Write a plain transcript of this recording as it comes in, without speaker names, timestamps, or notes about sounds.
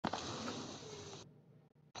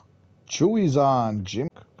Chewy's on. Jim.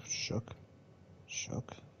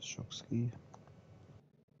 Shookski.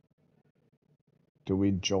 Do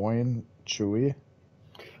we join Chewy?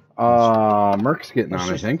 Merc's getting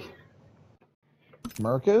on, I think.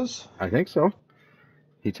 Merc is? I think so.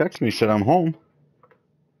 He texted me, said I'm home.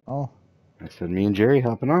 Oh. I said, me and Jerry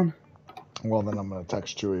hopping on. Well, then I'm going to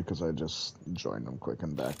text Chewy because I just joined him quick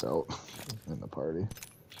and backed out in the party.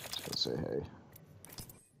 Just going to say hey.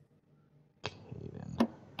 Caden.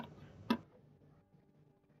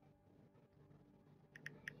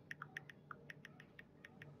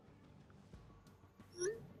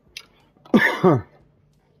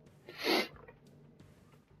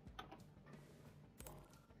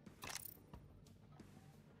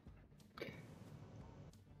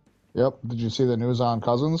 Yep. Did you see the news on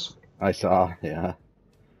Cousins? I saw, yeah.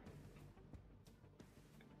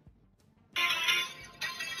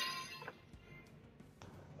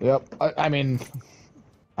 Yep. I mean,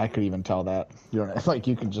 I could even tell that. You know, like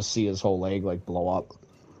you could just see his whole leg like blow up.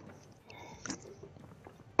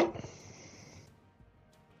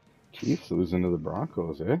 Chiefs losing to the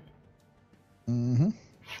Broncos, eh? Mm-hmm.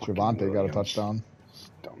 Javonte got a touchdown.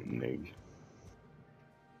 Stunning.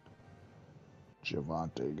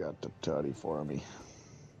 Javonte got the tutty for me.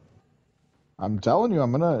 I'm telling you,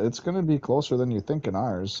 it's gonna be closer than you think in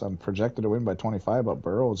ours. I'm projected to win by 25, but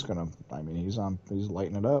Burrow's gonna. I mean, he's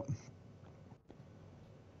lighting it up.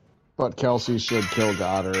 But Kelsey should kill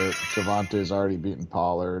Goddard. Javonte's already beaten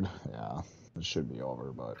Pollard. Yeah, it should be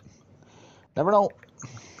over, but never know.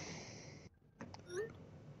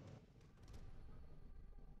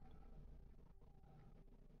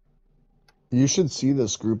 You should see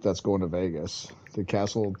this group that's going to Vegas. Did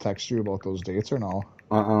Castle text you about those dates or no?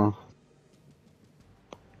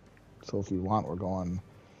 So if you want, we're going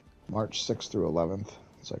March 6th through 11th.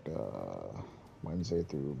 It's like Wednesday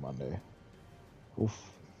through Monday. Oof,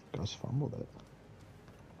 Gus fumbled it.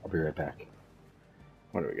 I'll be right back.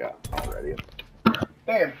 What do we got? All ready.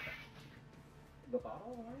 Babe. The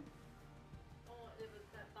bottle of wine? Oh, it was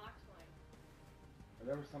that box wine.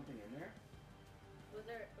 There was something in there? Was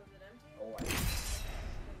it empty? Oh,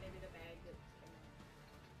 Maybe the bag that came in.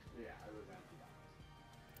 yeah, it was empty box.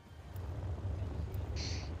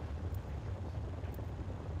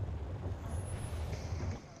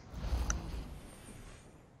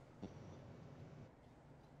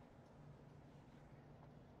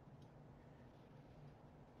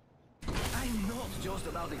 I'm not just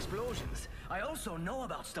about explosions. I also know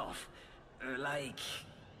about stuff. Like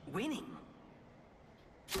winning.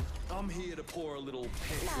 I'm here to pour a little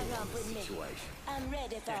petrol on the situation. I'm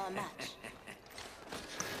ready for a match.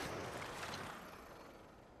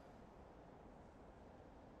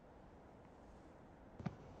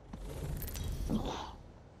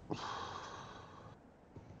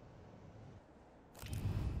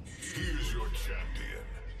 Here's your champion.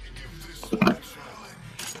 Give this one a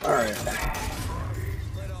challenge. All right.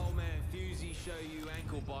 Let old man Fusey show you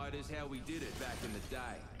ankle biters how we did it back in the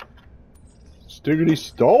day. Stiggity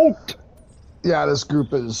stoked. Yeah, this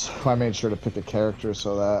group is. I made sure to pick a character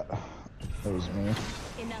so that it was me.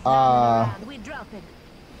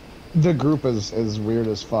 The group is weird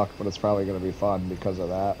as fuck, but it's probably gonna be fun because of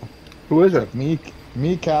that. Who is it's it? Like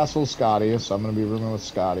me, Castle, Scotty. So I'm gonna be rooming with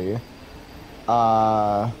Scotty.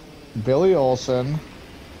 Billy Olsen,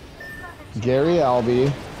 Gary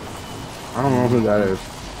Albee. I don't know who that is.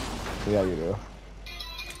 Yeah, you do.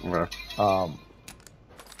 Okay.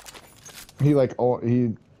 He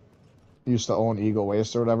used to own Eagle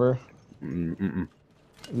Waste or whatever. You'd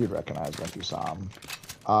recognize him if you saw him.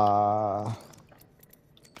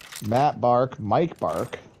 Matt Bark, Mike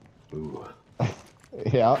Bark. Ooh.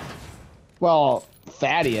 Yeah. Well,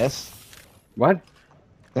 Thaddeus. What?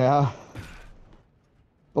 Yeah.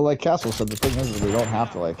 But like Castle said, the thing is we don't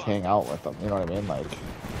have to like hang out with them. You know what I mean? Like,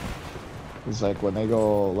 it's like when they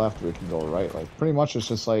go left, we can go right. Like pretty much it's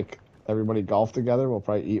just like everybody golf together. We'll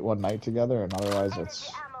probably eat one night together, and otherwise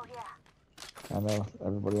it's kind of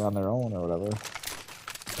everybody on their own or whatever.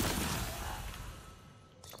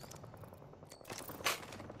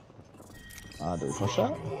 Do we push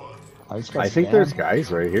that? I think there's guys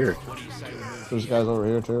right here. There's guys over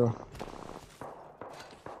here too.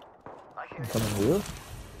 I'm coming to you.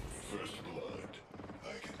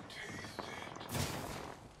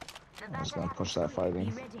 I'm just gonna push that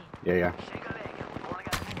fighting. Yeah.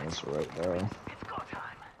 That's right there.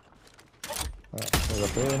 Right up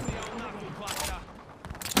here.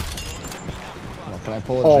 Can I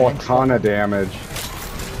pull a a ton of damage.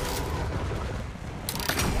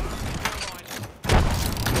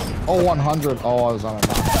 Oh, 100. Oh, I was on a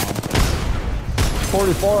knockdown.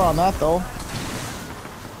 44 on that, though.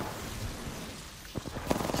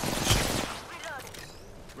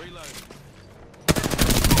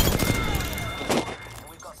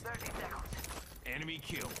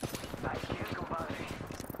 kill.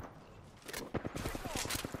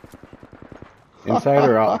 Inside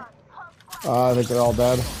or out? I think they're all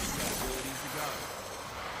dead.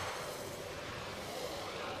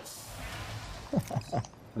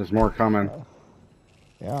 There's more coming.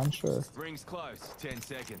 Yeah, I'm sure. Rings close. 10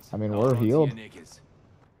 seconds. I mean, Hold we're on to healed. your knickers.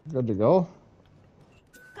 Good to go.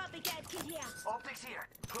 Copycat kid here. Optics here.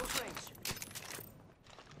 Close range.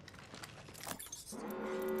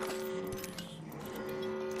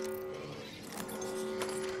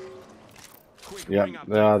 Quick Yep, ring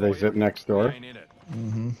update they for sit you. next We door. ain't in it.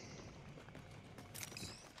 Mm-hmm.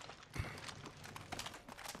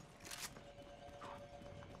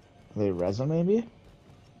 Are they resin maybe?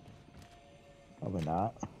 Probably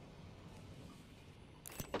not.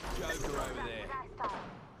 Joker over there.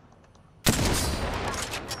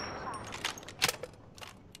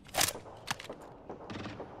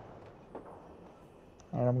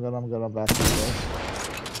 Alright, I'm good, I'm back to you guys.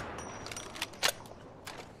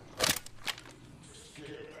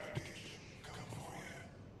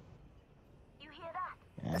 You hear that?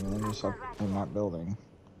 Yeah, and then just up in that building.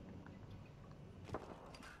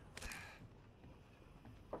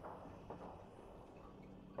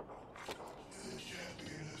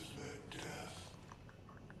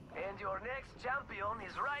 And your next champion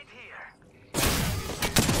is right here.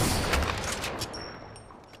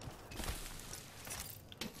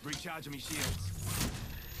 Recharging me shields.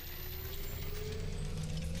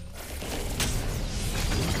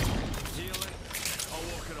 Healing. I'll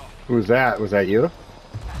walk it off. Who's that? Was that you?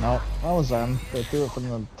 No, that was them. They threw it from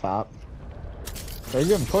the top. They're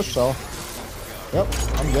getting pushed though. Yep,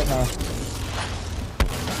 I'm getting a.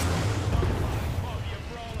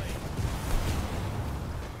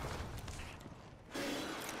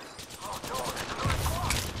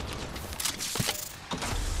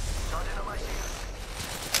 Charging on my shield.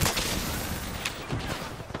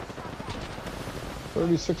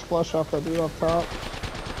 36 flush off that dude up top.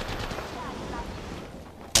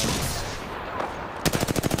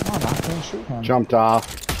 Come on, I can't shoot him. Jumped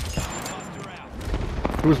off.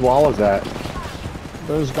 Whose wall is that?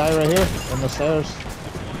 There's a guy right here in the stairs.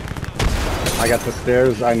 I got the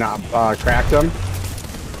stairs. I not cracked him.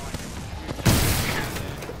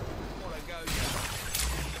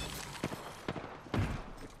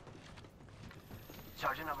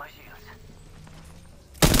 Charging up my shields.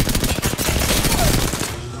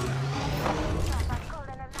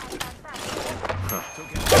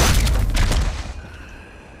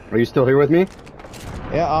 Are you still here with me?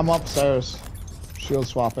 Yeah, I'm upstairs. Shield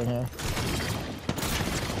swapping here.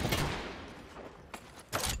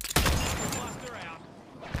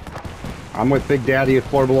 I'm with Big Daddy at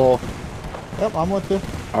floor below. Yep, I'm with you.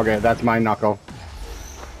 Okay, that's my knuckle.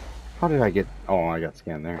 How did I get? Oh, I got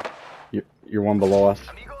scanned there. You're one below us.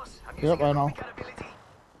 Amigos, I'm Yep, using I a know. quick ability.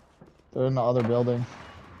 They're in the other building.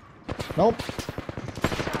 Nope.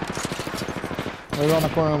 Right on the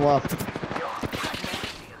corner on the left.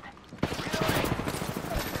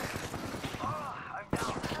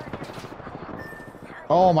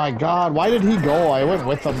 Oh my god, why did he go? I went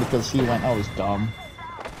with him because he went. I was dumb.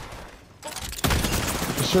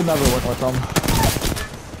 I should never went with him.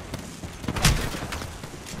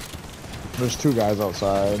 There's two guys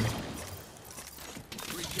outside.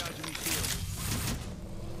 Recharging me shields.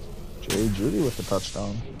 Jay Judy with the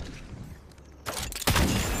touchdown.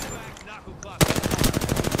 Knuckle cluster.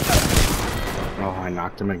 Oh, I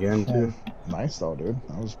knocked him again too. Nice though, dude.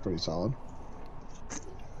 That was pretty solid.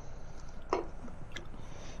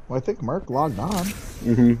 Well, I think Merc logged on.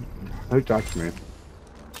 Mm-hmm. Who touched me?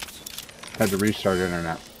 Had to restart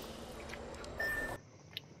internet.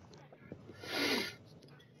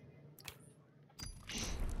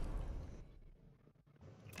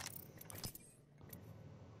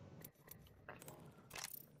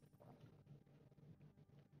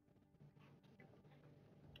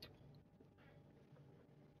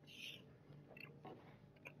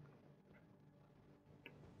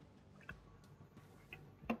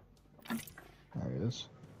 There he is.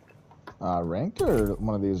 Ranked or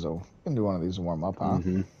one of these? Oh, we can do one of these to warm up, huh?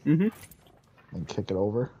 Mm-hmm. Mm-hmm. And kick it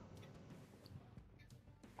over.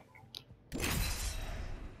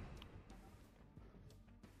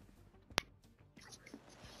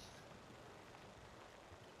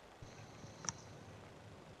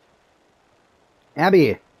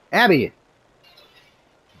 Abby! Abby!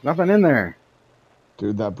 Nothing in there.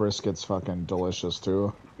 Dude, that brisket's fucking delicious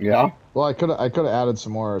too. Yeah? Well, I could have added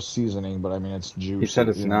some more seasoning, but I mean it's juicy. He said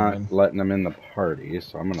it's you know what I not mean? letting him in the party,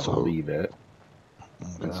 so I'm gonna So- leave it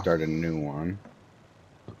and Okay. start a new one.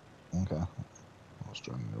 Okay. Let's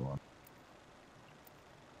try a new one.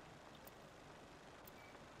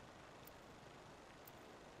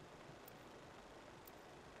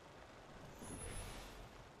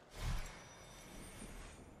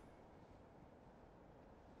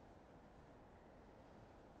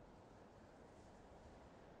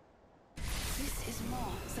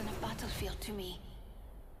 battlefield to me.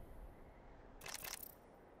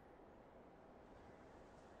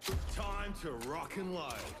 Time to rock and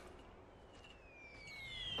load.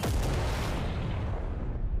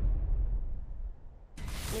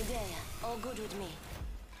 Lidea, all good with me.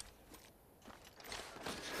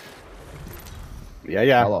 Yeah,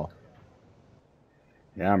 yeah. Hello.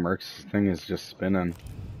 Yeah, Merc's thing is just spinning.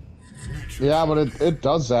 Yeah, but it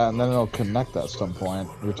does that, and then it'll connect at some point.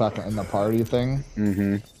 You're talking in the party thing.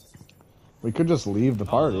 Mm-hmm. We could just leave the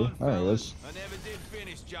Hold party. on, There he fellas. is. I never did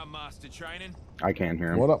finish Jump Master training. I can't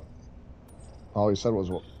hear him. What up? All he said was,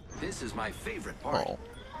 This is my favorite part. Oh,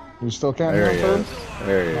 "You still can't There hear he him, is.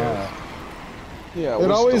 There he is. Alright. yeah. It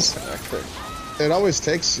we're always- still connected. It always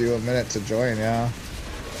takes you a minute to join, yeah.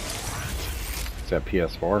 It's that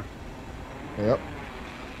PS4. Yep.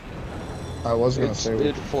 I was gonna say,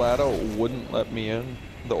 It flat out wouldn't let me in.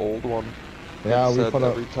 The old one. yeah, It we said put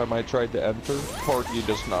every a time I tried to enter, party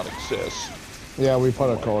does not exist. we put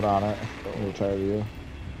a code on it. We were tired of you.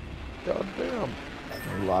 God damn.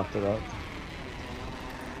 We locked it up.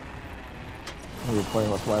 We were playing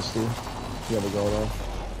with Westy. You had to go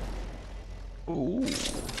though. Ooh.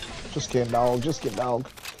 Just kidding, dog. Just kidding, dog.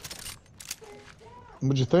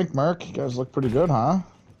 What'd you think, Mark? You guys look pretty good, huh?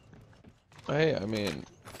 Hey, I mean,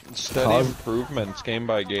 steady How's- improvements game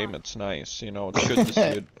by game. It's nice. You know, it's good to see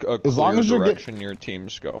a As long clear as you're direction your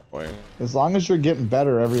team's going. As long as you're getting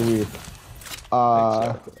better every week.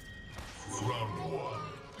 Exactly.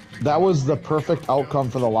 That was the perfect outcome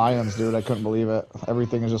for the Lions, dude. I couldn't believe it.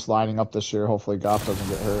 Everything is just lining up this year. Hopefully Goff doesn't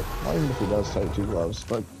get hurt. Well, even if he does, tie 2 gloves.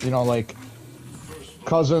 But, you know, like,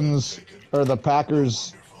 Cousins, or the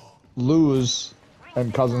Packers lose,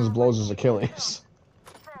 and Cousins blows his Achilles.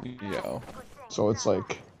 Yeah. So it's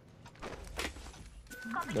like,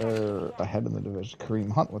 they're ahead in the division.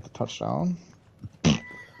 Kareem Hunt with the touchdown. And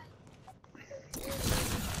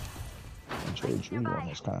Jerry Jr. one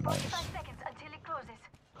was kind of nice. 45 seconds until it closes.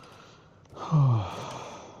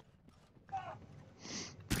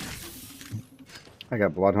 I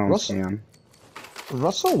got Bloodhound Russell- scan.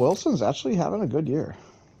 Russell Wilson's actually having a good year.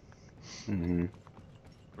 Mm-hmm.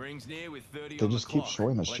 Rings near with 30 They on just the keep clock.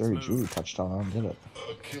 showing the Let's Jerry move. Jeudy touchdown. I don't get it.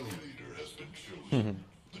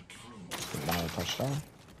 Not a touchdown.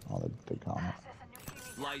 Oh, they count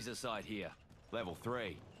it. Laser sight here. Level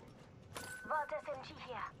 3. Vault SMG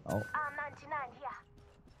here. Oh, R99 here.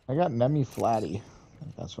 I got Nemi Flatty. I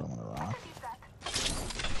think that's what I'm gonna rock. Keep that. 10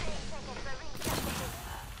 seconds for ring capture.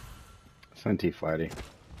 Senti Flatty.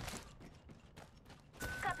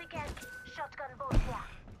 Copycat. Shotgun bolt here.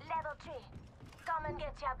 Level 3. Come and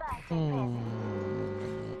get your bags and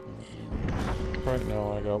Right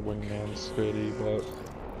now I got Wingman Spitty, but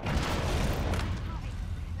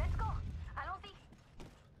Let's go. I don't see.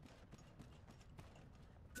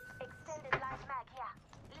 Extended light mag here.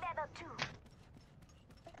 Level 2.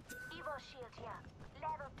 Evo shield here.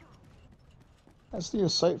 Level 2. I see your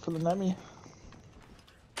sight for the Nemi.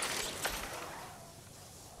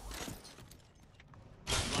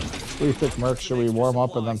 What do you think, Merc? Should we warm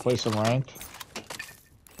up and then play some ranked?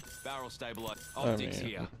 Barrel stabilizer. Optics mean,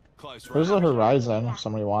 here. Close There's a range. Horizon if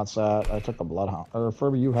somebody wants that. I took a Bloodhound. Or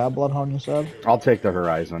Furby, you have Bloodhound, you said? I'll take the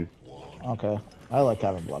Horizon. Okay. I like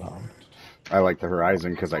having Bloodhound. I like the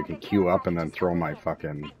Horizon because I can queue up and then throw my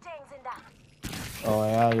fucking Big tanks in that. Oh,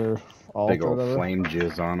 yeah, your alt big or old whatever. flame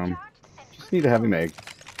jizz on them. Just need a heavy mag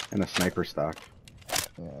and a sniper stock.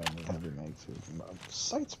 Yeah, I need heavy mag too.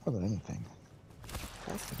 Sights more than anything.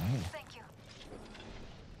 Fucking A. Thank you.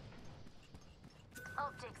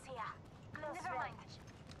 Optics here. Close range.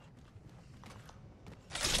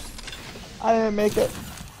 I didn't make it.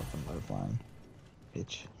 Fucking lifeline.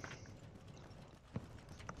 Bitch.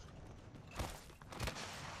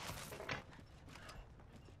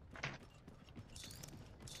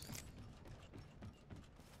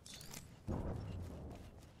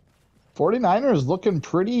 '49ers looking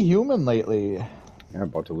pretty human lately. Yeah,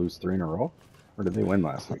 about to lose 3 in a row. Or did they win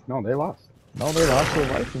last week? No, they lost. No, they lost to the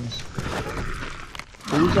Vikings.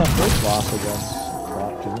 Who's that first loss against?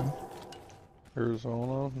 Crap team.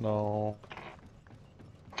 Arizona? No,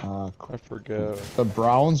 I forget. The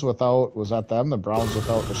Browns without, was that them? The Browns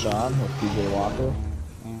without Deshaun with PJ Walker.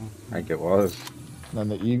 I think it was. And then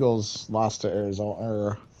the Eagles lost to Arizona.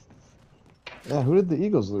 Or, yeah, who did the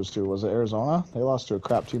Eagles lose to? Was it Arizona? They lost to a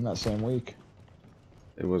crap team that same week.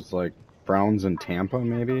 It was like Browns and Tampa,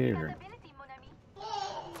 maybe? Or Ability, mon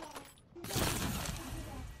ami.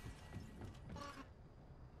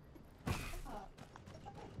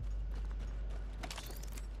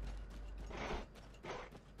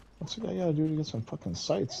 What's the guy gotta do to get some fucking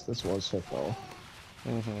sights? This was sick though.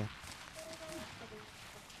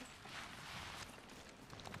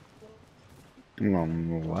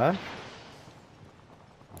 What?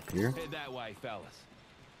 Up here? Head that way, fellas.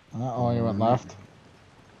 Oh, you went left.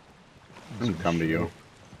 I'll come to you.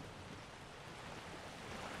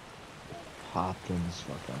 Hopkins,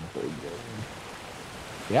 fucking big game.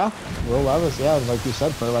 Yeah, Will Levis. Yeah, like you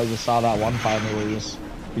said, Ferb, I just saw that one finally where he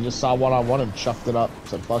just saw one-on-one and chucked it up.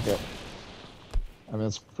 Said, "Fuck it." I mean,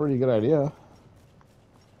 it's a pretty good idea.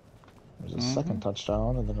 There's a second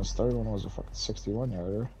touchdown, and then his third one was a fucking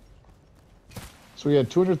 61-yarder. So we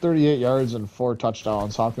had 238 yards and 4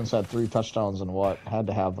 touchdowns. Hopkins had 3 touchdowns and what? Had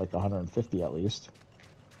to have like 150 at least.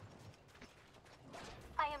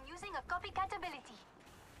 I am using a copycat ability.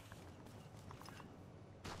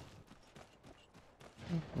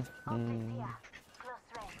 Optics here. Close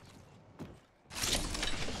range.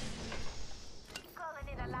 Calling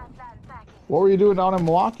it a last land package. What were you doing down in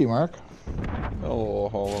Milwaukee, Mark? A little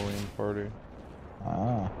Halloween party.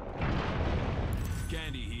 Ah.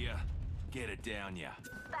 Candy here. Get it down, ya.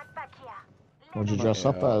 Backpack here. What'd you dress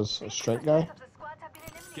up as? A straight guy? Of the squad have been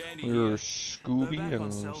eliminated. Candy We were here. Scooby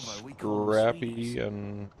and Scrappy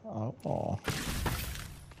and Oh.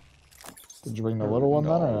 Did you bring the little one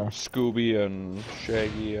then, or? Scooby and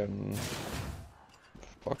Shaggy and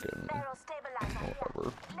fucking Barrel stabilizer here.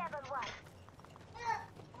 whatever. Level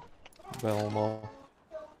 1. Velma.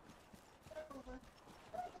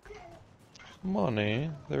 Money.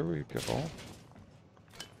 There we go.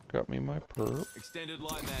 Got me my perp. Extended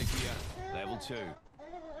light mag here. Level 2.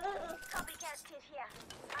 Copycat kit here.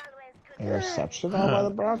 Always good. Interception out by the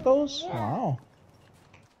Broncos? Wow.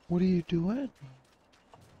 What are you doing?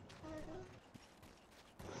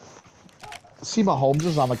 See, Mahomes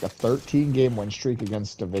is on like a 13-game win streak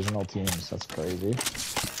against divisional teams. That's crazy.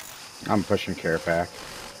 I'm pushing care pack.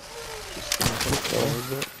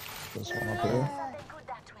 This one up here. Something good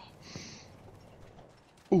that way.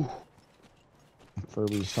 Ooh.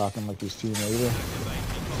 Furby's talking like he's team leader.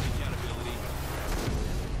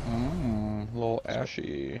 Little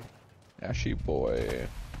Ashy boy.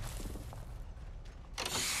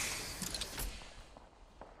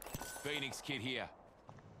 Phoenix kit here.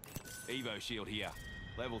 Evo shield here.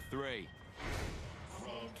 Level 3. Say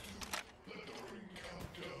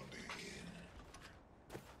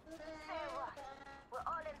what? We're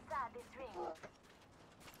all inside this ring.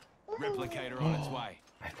 Replicator on its way.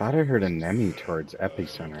 I thought I heard a Nemi towards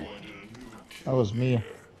Epicenter. That was me.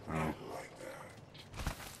 Oh.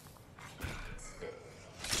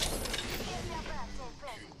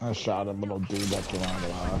 I shot a little dude that came out of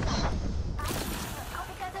the house.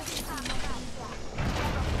 Copycat ability.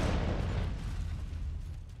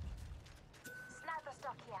 Sniper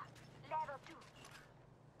stock here. Level 2.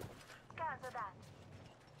 Cancel that.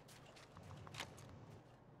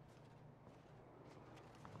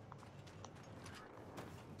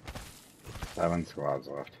 7 squads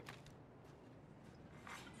left.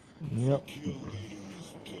 Yep.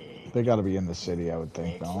 They gotta be in the city, I would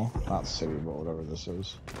think, no? Not city, but whatever this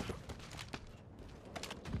is.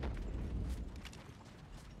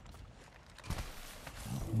 I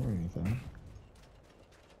don't hear anything.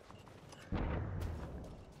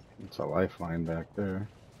 It's a lifeline back there.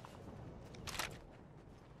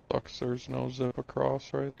 Sucks there's no zip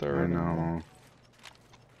across right there. I know.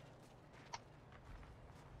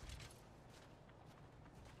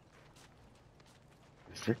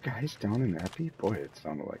 Is there guys down in Epi? Boy, it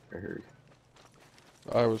sounded like I heard.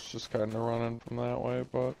 I was just kind of running from that way,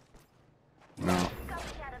 but No. Copycat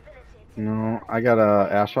ability. No, I got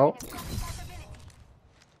a assault. Copycat ability.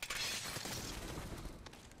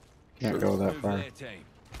 Can't go that Move far. their team.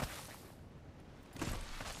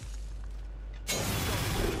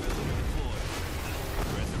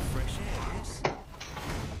 Breath of fresh air, yes?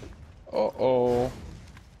 uh-oh.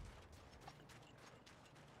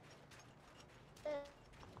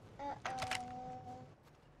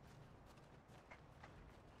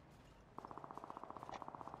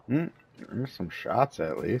 There's some shots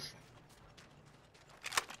at least.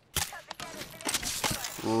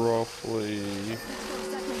 Roughly.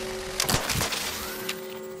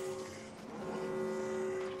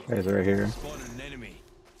 Guys right here. Spotted an enemy.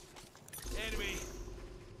 Enemy!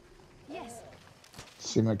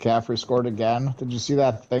 See, McCaffrey scored again. Did you see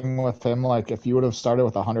that thing with him? Like, if you would have started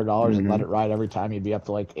with $100 and let it ride every time, you'd be up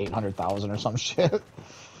to like 800,000 or some shit.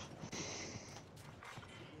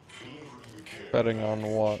 Betting on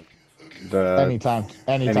what? The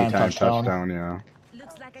anytime touchdown yeah.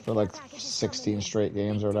 for like 16 straight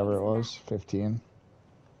games or whatever it was, 15.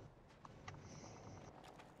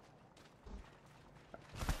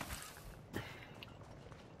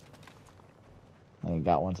 And he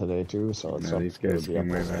got one today too, so it's Yeah, up. these guys It would came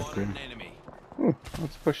be way up, back Spotted there. an enemy. Ooh,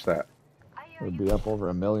 let's push that. it would be up over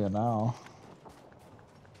 1 million now.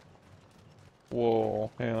 Whoa,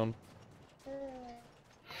 hang on.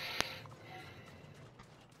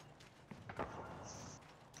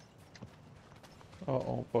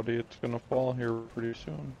 Uh-oh, buddy, it's gonna fall here pretty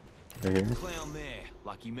soon. Right here. Clown there,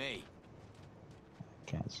 lucky me.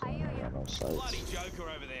 Can't see him. I got no sights. Bloody Joker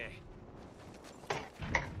over there.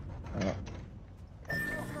 Yeah,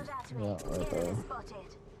 Let's go that way. yeah, right there. Enemy spotted.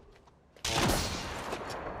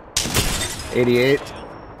 88.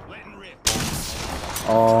 Letting rip.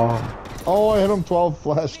 Oh, Oh, I hit him 12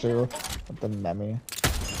 flash too. With the Nemi.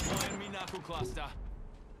 Flying me knuckle cluster.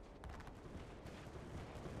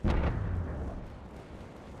 I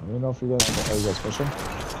don't know if you guys. Are you guys pushing?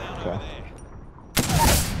 Clown Okay. over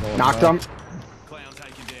there. Going knocked right. him. Clown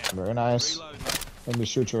taken down. Very nice. Reloading. Let me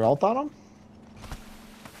shoot your ult on him.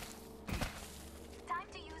 Time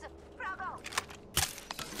to use a Froggo.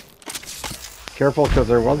 Careful, because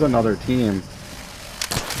there was another team.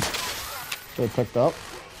 They picked up.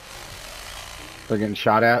 They're getting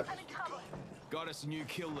shot at. I'm in trouble. Got us a new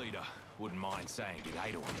kill leader. Wouldn't mind saying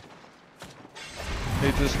g'day to him.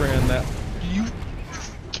 They just ran that. You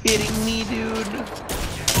kidding me, dude?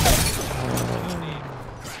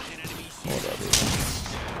 Whatever.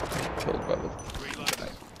 Killed by the.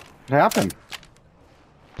 What happened?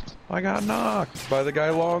 I got knocked by the guy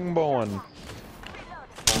longbowing.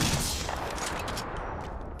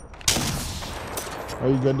 Are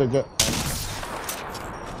you good to get?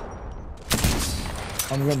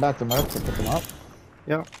 I'm getting back to Merc to pick him up.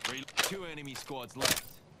 Yeah. Two enemy squads left.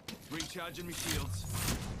 Recharging my shields.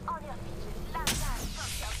 On your feet. Last time,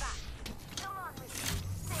 front your back. Come on with me.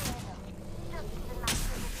 Say hello. Just even my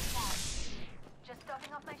privilege has. Just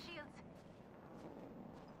topping off my shields.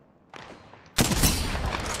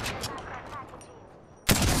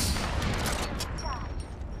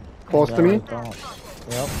 Close to me. Don't.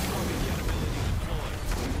 Yep.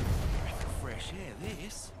 Fresh air,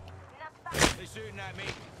 this. Not bad. They're shooting at me.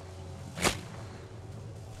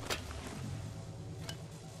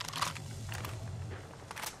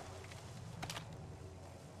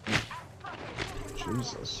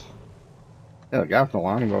 Jesus. Yeah, the guy with the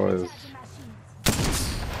longbow is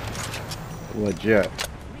legit.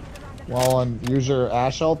 Well, and use your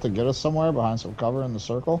ash ult to get us somewhere behind some cover in the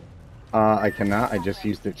circle. I cannot. I just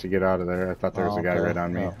used it to get out of there. I thought there was Oh, a guy okay. right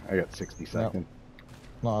on me. Yep. I got 60 seconds.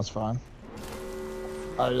 No, that's fine.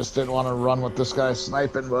 I just didn't want to run with this guy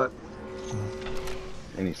sniping, but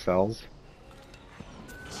Any cells?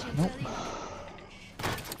 nope.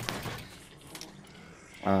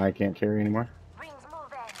 I can't carry anymore. Rings moving.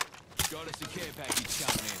 Got us a care package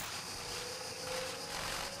coming in.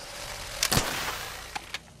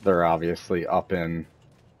 They're obviously up in.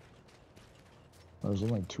 There's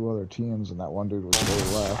only 2 other teams, and that one dude was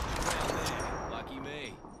way left. Around there, lucky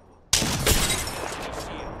me.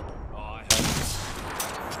 Shield. Oh, I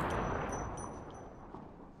hope.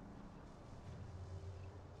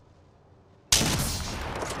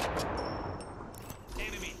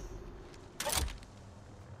 Enemy.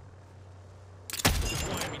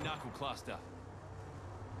 Deploying me knuckle cluster.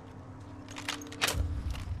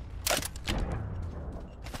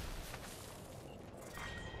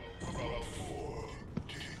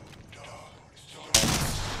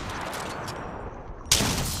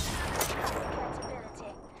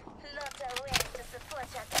 Compatibility. Lots of ways to support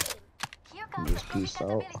your team. Here comes Just the peace out.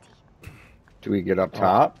 compatibility. Do we get up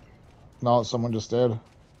top? No, someone just did.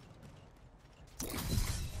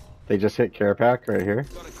 They just hit care pack right here.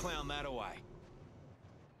 Got to clown that away.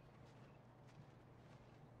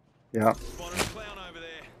 Yeah. Spotted a clown over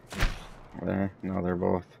there. There. No, they're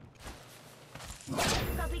both.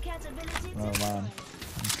 Copycat ability. Oh man.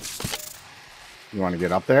 You want to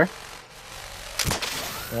get up there?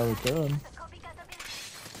 Yeah, we could. The copycat ability.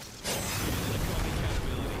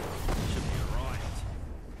 Should be alright.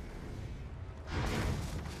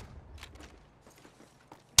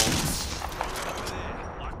 Over there,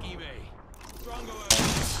 lucky me. Strongo over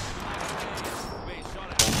there. Being shot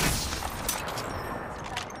at.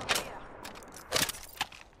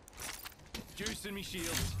 Juicing me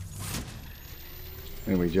shields.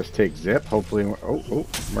 And we just take zip. Hopefully. Oh,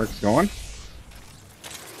 Merc's going.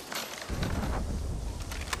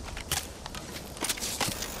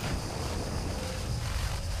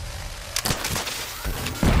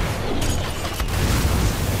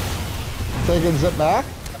 Taking zip back.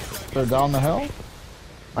 Or down the hill.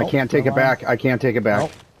 I can't take it back. I can't take it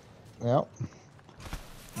back. Nope. Yep.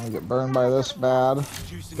 I get burned by this bad.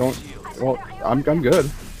 Juicing Don't. me shields. Well, I'm good.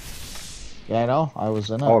 Yeah, I know. I was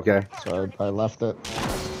in it. Oh, okay. So I left it.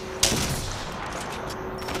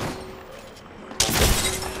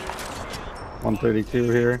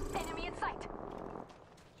 $132 here. Enemy in sight.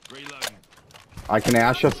 Reloading. I can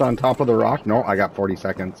ash us on top of the rock. No, I got 40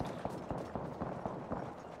 seconds.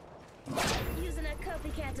 Using a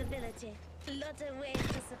copycat ability. Lot of ways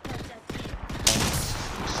to support your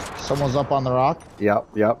team. Someone's up on the rock. Yep,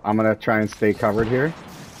 yep. I'm gonna try and stay covered here.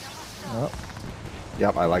 Yep.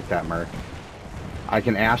 Yep, I like that, Merc. I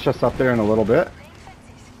can ash us up there in a little bit.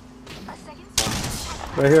 A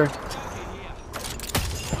second. Right here.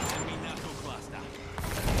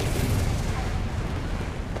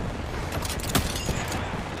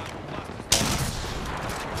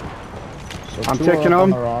 So I'm 2 are ticking up on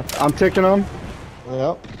them. the rock. I'm ticking them.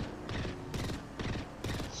 Yep.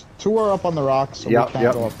 2 are up on the rock, so Yep, we can't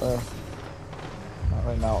yep. go up there. Not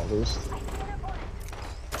right now, at least.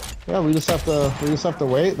 Yeah, we just have to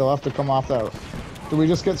wait. They'll have to come off that. Do we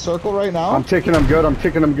just get circle right now? I'm ticking them good. I'm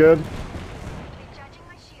ticking them good. Recharging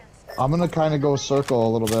my shields. I'm gonna kind of go circle a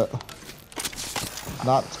little bit.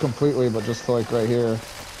 Not completely, but just to like right here.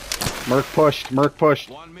 Merc pushed. Merc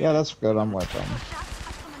pushed. Yeah, that's good. I'm with them.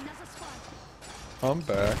 I'm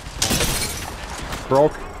back.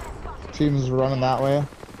 Broke. Team's running that way.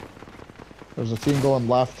 There's a team going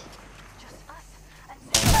left.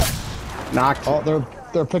 Knocked. Oh,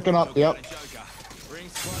 they're picking up. Yep.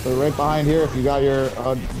 They're right behind here. If you got your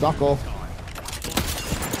knuckle.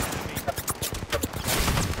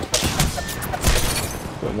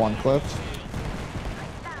 Get 1 clipped.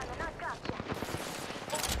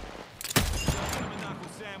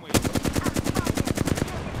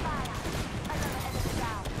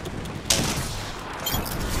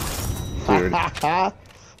 Dude.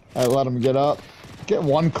 I let him get up. Get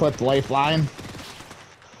 1 clipped lifeline.